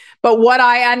 okay. But what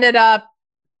I ended up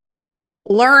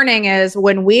learning is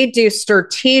when we do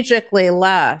strategically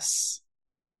less,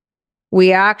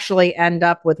 we actually end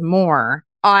up with more.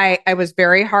 It was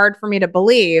very hard for me to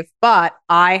believe, but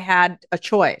I had a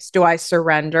choice. Do I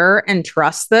surrender and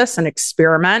trust this and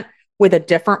experiment with a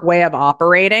different way of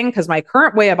operating? Because my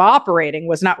current way of operating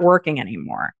was not working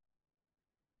anymore.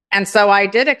 And so I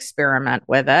did experiment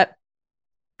with it.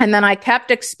 And then I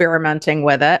kept experimenting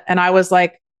with it. And I was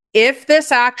like, if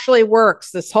this actually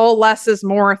works, this whole less is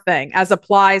more thing as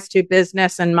applies to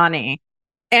business and money,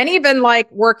 and even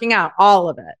like working out, all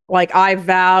of it. Like I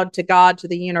vowed to God, to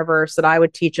the universe, that I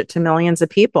would teach it to millions of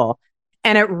people.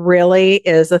 And it really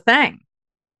is a thing.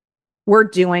 We're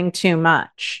doing too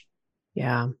much.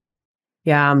 Yeah.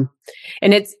 Yeah.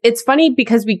 And it's funny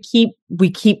because we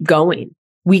keep going.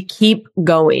 We keep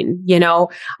going.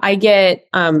 I get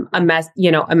a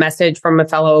message from a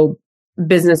fellow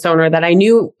business owner that I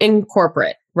knew in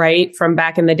corporate, right? From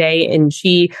back in the day. And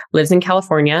she lives in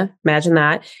California. Imagine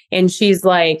that. And she's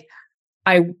like,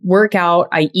 I work out,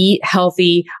 I eat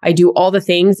healthy, I do all the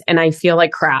things, and I feel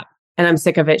like crap. And I'm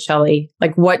sick of it, Shelly.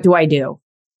 Like, what do I do?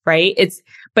 Right?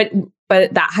 But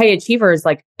that high achiever is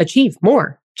like, achieve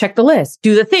more, check the list,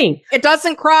 do the thing. It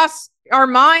doesn't cross our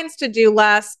minds to do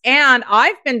less. And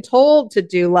I've been told to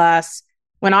do less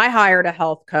when I hired a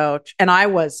health coach, and I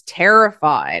was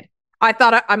terrified. I'm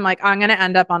going to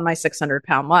end up on my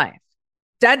 600-pound life.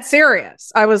 Dead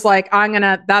serious. I was like,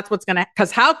 that's what's going to,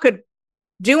 because how could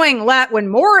doing when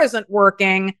more isn't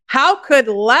working, how could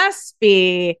less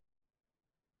be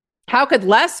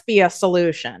a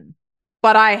solution?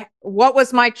 But what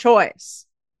was my choice?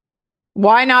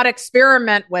 Why not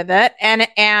experiment with it?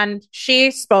 And she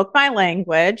spoke my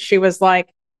language. She was like,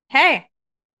 hey,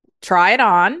 try it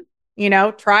on,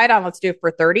 let's do it for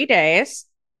 30 days.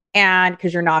 And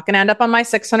because you're not going to end up on my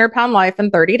 600-pound life in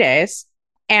 30 days.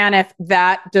 And if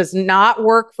that does not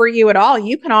work for you at all,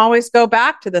 you can always go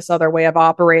back to this other way of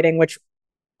operating, which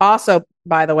also,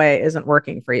 by the way, isn't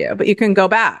working for you, but you can go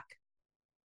back.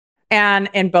 And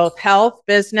in both health,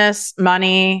 business,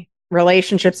 money,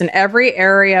 relationships, in every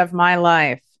area of my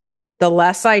life, the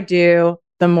less I do,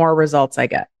 the more results I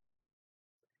get.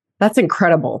 That's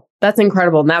incredible. That's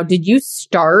incredible. Now, did you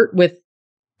start with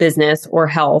business or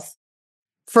health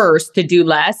first to do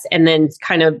less and then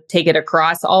kind of take it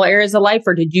across all areas of life?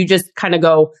 Or did you just kind of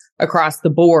go across the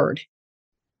board?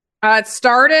 It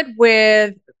started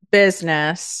with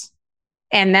business,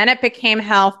 and then it became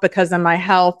health because then my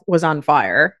health was on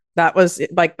fire. That was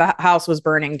like the house was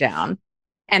burning down.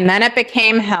 And then it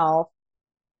became health.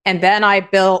 And then I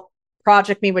built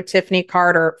Project Me with Tiffany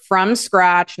Carter from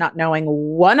scratch, not knowing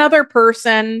one other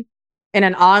person in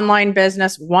an online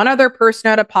business, one other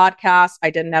person at a podcast. I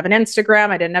didn't have an Instagram.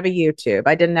 I didn't have a YouTube.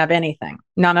 I didn't have anything.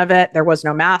 None of it. There was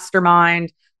no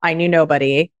mastermind. I knew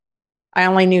nobody. I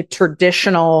only knew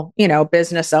traditional,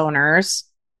 business owners.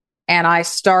 And I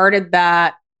started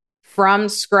that from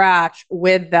scratch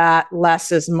with that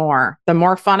less is more. The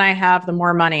more fun I have, the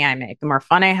more money I make. The more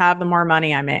fun I have, the more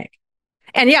money I make.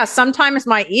 And yeah, sometimes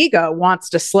my ego wants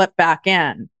to slip back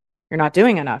in. You're not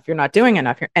doing enough. You're not doing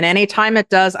enough. And anytime it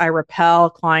does, I repel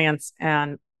clients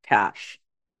and cash.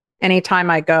 Anytime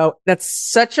I go, that's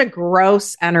such a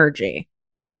gross energy.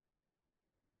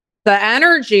 The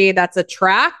energy that's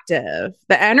attractive,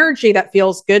 the energy that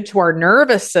feels good to our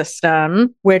nervous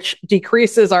system, which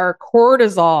decreases our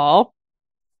cortisol,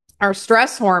 our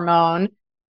stress hormone,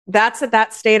 that's at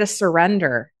that state of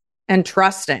surrender and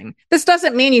trusting. This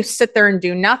doesn't mean you sit there and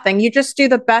do nothing. You just do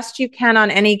the best you can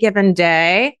on any given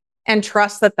day and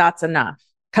trust that that's enough,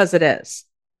 because it is.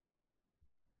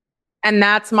 And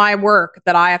that's my work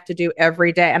that I have to do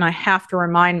every day. And I have to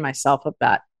remind myself of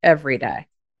that every day.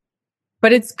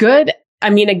 But it's good.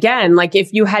 I mean, again, like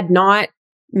if you had not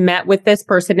met with this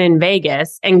person in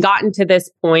Vegas and gotten to this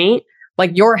point,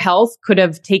 like your health could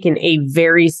have taken a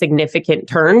very significant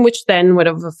turn, which then would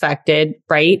have affected,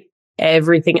 right,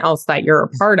 everything else that you're a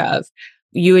part of.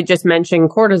 You had just mentioned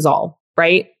cortisol,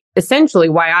 right? Essentially,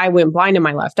 why I went blind in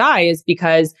my left eye is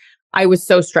because I was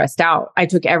so stressed out. I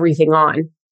took everything on,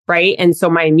 right? And so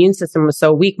my immune system was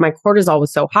so weak. My cortisol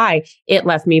was so high, it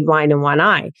left me blind in one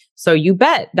eye. So you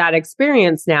bet that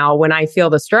experience now, when I feel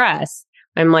the stress,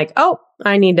 I'm like, oh,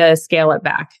 I need to scale it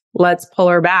back. Let's pull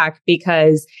her back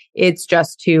because it's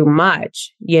just too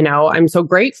much. I'm so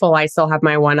grateful I still have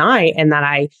my one eye and that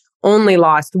I only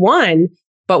lost one.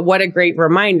 But what a great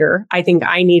reminder. I think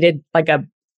I needed like a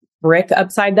brick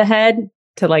upside the head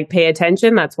to like pay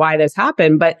attention. That's why this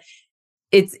happened. But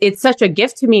it's such a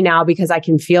gift to me now because I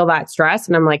can feel that stress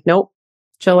and I'm like, nope,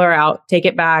 chill her out, take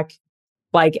it back.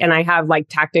 And I have like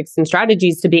tactics and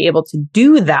strategies to be able to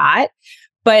do that.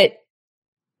 But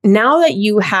now that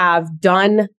you have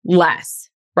done less,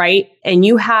 right? And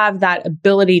you have that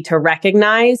ability to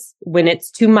recognize when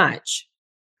it's too much.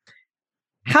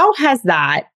 How has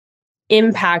that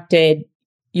impacted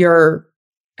your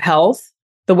health,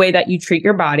 the way that you treat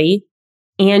your body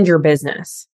and your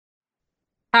business?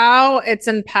 How it's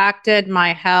impacted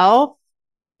my health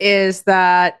is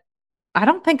that I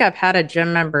don't think I've had a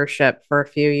gym membership for a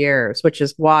few years, which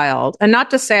is wild. And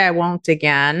not to say I won't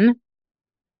again.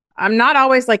 I'm not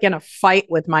always like in a fight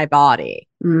with my body,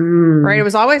 right? It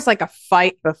was always like a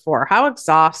fight before. How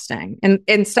exhausting. And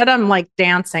instead, I'm like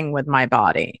dancing with my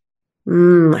body.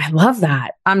 I love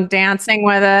that. I'm dancing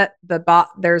with it.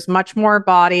 There's much more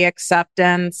body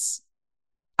acceptance.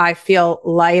 I feel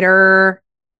lighter.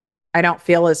 I don't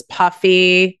feel as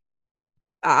puffy.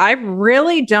 I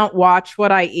really don't watch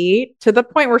what I eat to the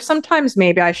point where sometimes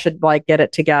maybe I should like get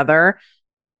it together,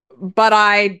 but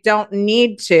I don't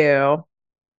need to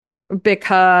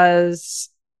because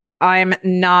I'm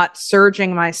not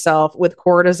surging myself with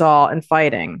cortisol and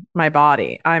fighting my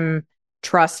body. I'm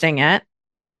trusting it.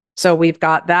 So we've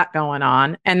got that going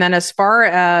on. And then as far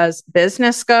as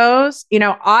business goes,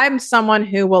 I'm someone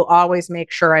who will always make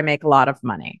sure I make a lot of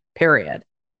money, period.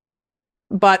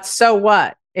 But so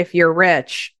what if you're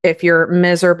rich, if you're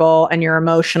miserable and you're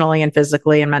emotionally and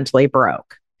physically and mentally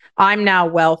broke? I'm now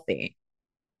wealthy.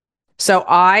 So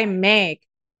I make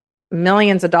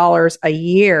millions of dollars a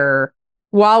year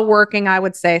while working, I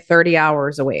would say 30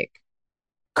 hours a week.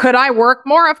 Could I work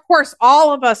more? Of course,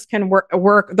 all of us can work.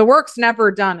 The work's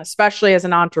never done, especially as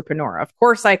an entrepreneur. Of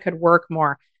course, I could work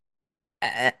more.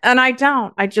 And I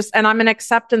don't. And I'm in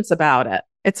acceptance about it.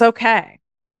 It's okay.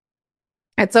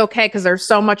 It's okay because there's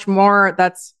so much more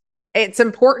it's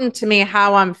important to me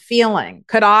how I'm feeling.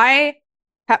 Could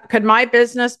my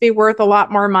business be worth a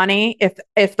lot more money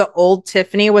if the old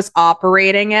Tiffany was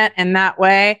operating it in that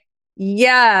way?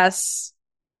 Yes,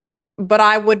 but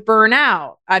I would burn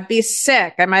out. I'd be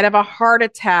sick. I might have a heart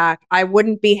attack. I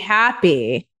wouldn't be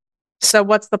happy. So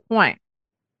what's the point?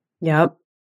 Yep.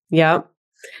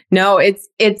 No, it's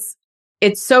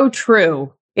so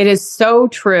true. It is so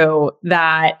true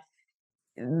that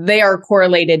they are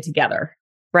correlated together,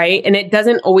 right? And it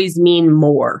doesn't always mean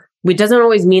more. It doesn't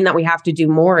always mean that we have to do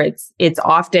more. It's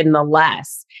often the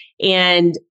less.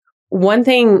 And one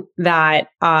thing that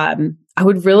I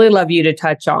would really love you to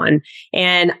touch on,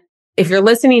 and if you're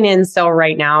listening in still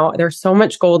right now, there's so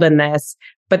much gold in this,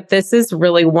 but this is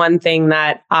really one thing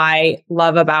that I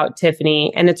love about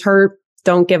Tiffany, and it's her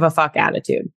don't give a fuck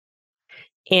attitude.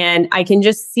 And I can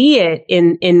just see it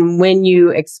in when you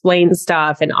explain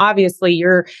stuff. And obviously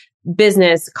your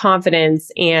business confidence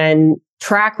and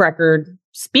track record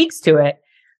speaks to it.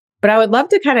 But I would love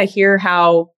to kind of hear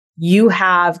how you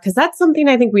have, because that's something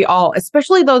I think we all,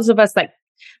 especially those of us that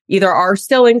either are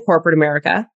still in corporate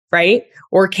America, right?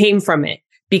 Or came from it,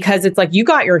 because it's like you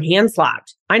got your hand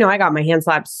slapped. I know I got my hand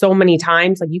slapped so many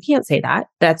times. Like, you can't say that.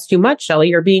 That's too much,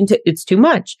 Shelly. It's too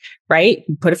much, right?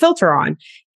 You put a filter on.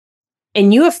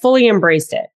 And you have fully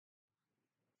embraced it.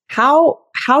 How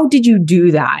did you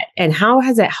do that? And how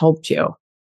has it helped you?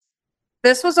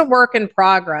 This was a work in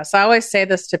progress. I always say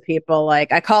this to people,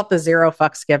 like I call it the 0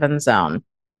 fucks given zone.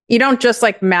 You don't just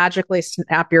like magically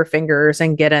snap your fingers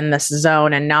and get in this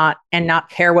zone and not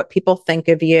care what people think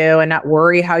of you and not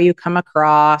worry how you come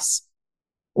across.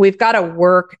 We've got to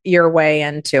work your way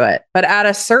into it. But at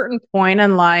a certain point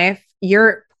in life,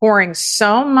 you're pouring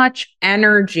so much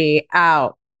energy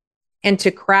out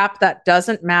into crap that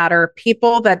doesn't matter,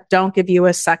 people that don't give you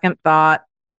a second thought,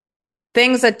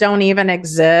 things that don't even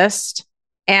exist,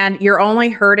 and you're only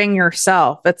hurting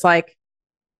yourself. It's like,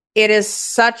 it is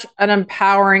such an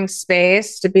empowering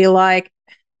space to be like,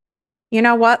 you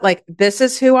know what? Like, this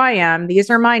is who I am. These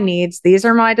are my needs. These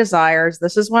are my desires.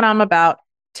 This is what I'm about.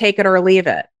 Take it or leave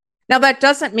it. Now, that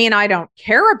doesn't mean I don't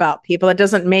care about people. It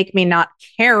doesn't make me not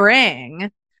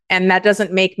caring. And that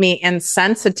doesn't make me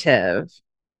insensitive.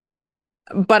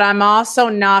 But I'm also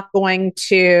not going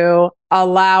to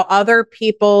allow other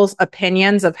people's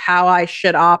opinions of how I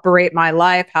should operate my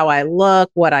life, how I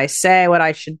look, what I say, what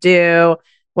I should do,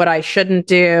 what I shouldn't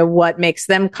do, what makes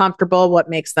them comfortable, what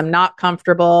makes them not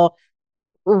comfortable,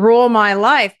 rule my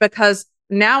life, because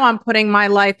now I'm putting my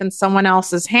life in someone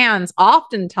else's hands.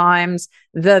 Oftentimes,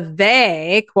 the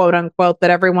they, quote unquote,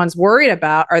 that everyone's worried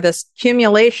about are this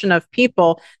accumulation of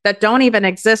people that don't even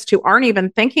exist, who aren't even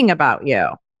thinking about you.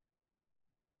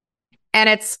 And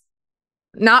it's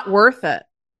not worth it.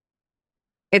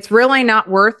 It's really not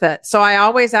worth it. So I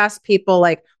always ask people,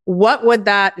 like, what would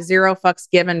that 0 fucks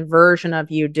given version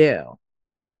of you do?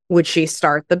 Would she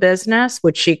start the business?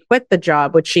 Would she quit the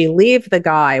job? Would she leave the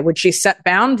guy? Would she set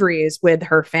boundaries with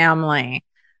her family?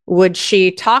 Would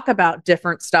she talk about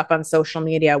different stuff on social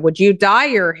media? Would you dye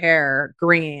your hair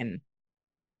green?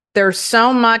 There's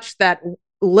so much that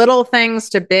little things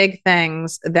to big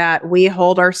things that we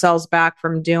hold ourselves back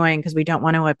from doing because we don't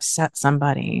want to upset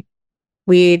somebody.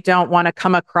 We don't want to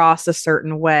come across a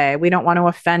certain way. We don't want to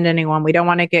offend anyone. We don't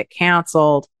want to get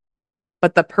canceled.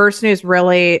 But the person who's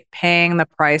really paying the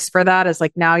price for that is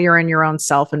like, now you're in your own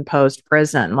self-imposed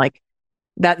prison. Like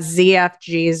that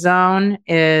ZFG zone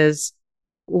is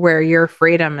where your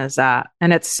freedom is at.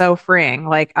 And it's so freeing.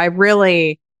 Like I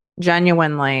really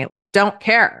genuinely don't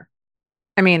care.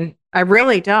 I mean, I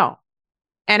really don't.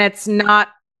 And it's not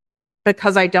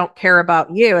because I don't care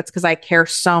about you. It's because I care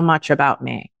so much about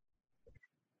me.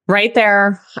 Right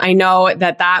there. I know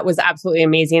that was absolutely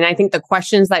amazing. I think the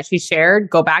questions that she shared,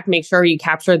 go back, make sure you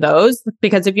capture those,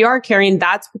 because if you are caring,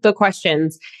 that's the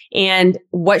questions. And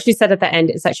what she said at the end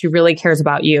is that she really cares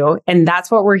about you. And that's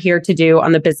what we're here to do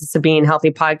on the Business of Being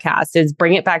Healthy podcast, is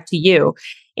bring it back to you.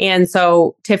 And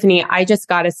so, Tiffany, I just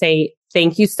got to say,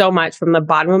 thank you so much from the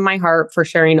bottom of my heart for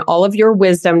sharing all of your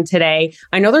wisdom today.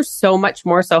 I know there's so much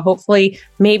more. So hopefully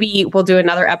maybe we'll do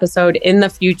another episode in the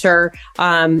future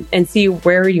and see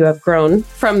where you have grown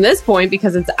from this point,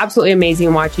 because it's absolutely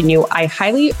amazing watching you. I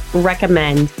highly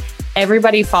recommend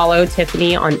everybody follow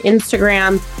Tiffany on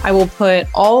Instagram. I will put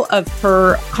all of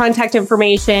her contact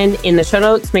information in the show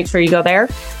notes. Make sure you go there.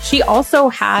 She also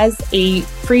has a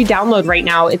free download right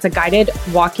now. It's a guided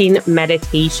walking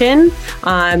meditation,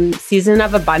 Season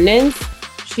of Abundance.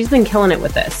 She's been killing it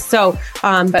with this. So,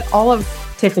 but all of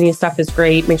Tiffany's stuff is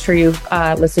great. Make sure you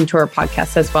listen to her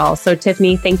podcast as well. So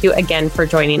Tiffany, thank you again for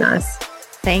joining us.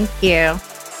 Thank you.